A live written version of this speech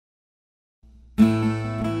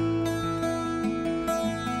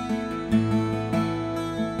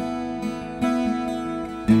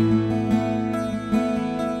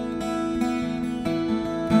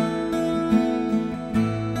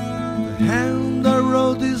hand that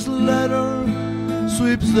wrote this letter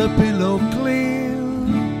sweeps the pillow clean.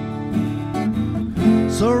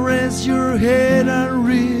 So rest your head and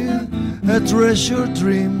read a treasure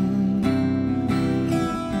dream.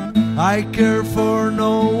 I care for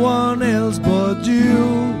no one else but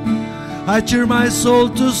you. I cheer my soul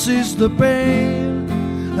to cease the pain.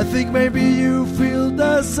 I think maybe you feel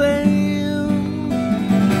the same.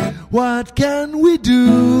 What can we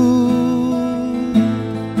do?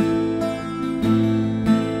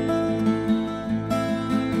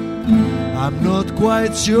 I'm not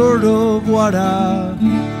quite sure of what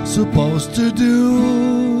I'm supposed to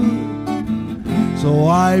do, so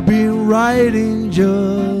I've been writing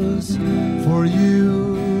just for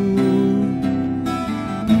you.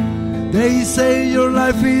 They say your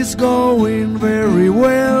life is going very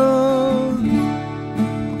well.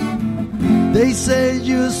 They say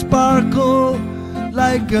you sparkle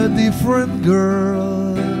like a different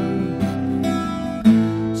girl.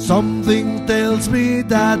 Something tells me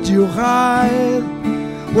that you hide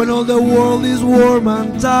when all the world is warm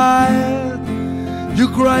and tired. You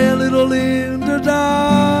cry a little in the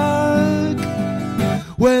dark.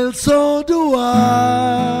 Well, so do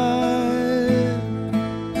I.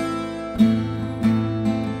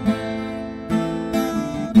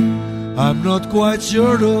 I'm not quite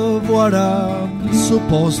sure of what I'm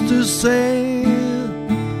supposed to say,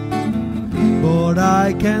 but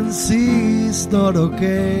I can see it's not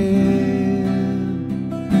okay.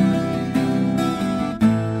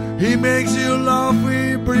 He makes you laugh,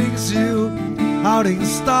 he brings you out in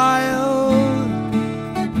style.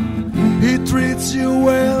 He treats you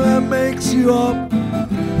well and makes you up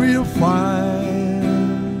real fine.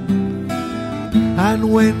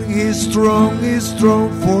 And when he's strong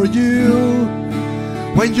for you.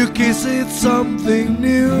 When you kiss, it's something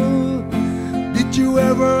new. Did you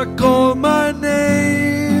ever call my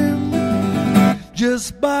name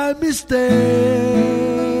just by mistake?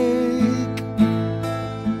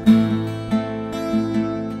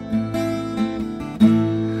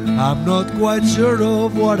 I'm not quite sure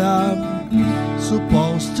of what I'm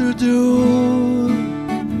supposed to do,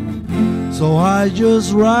 so I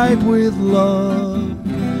just write with love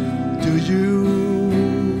to you.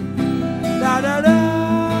 Da da da.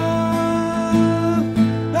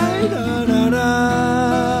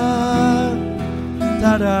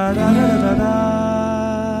 Da da da da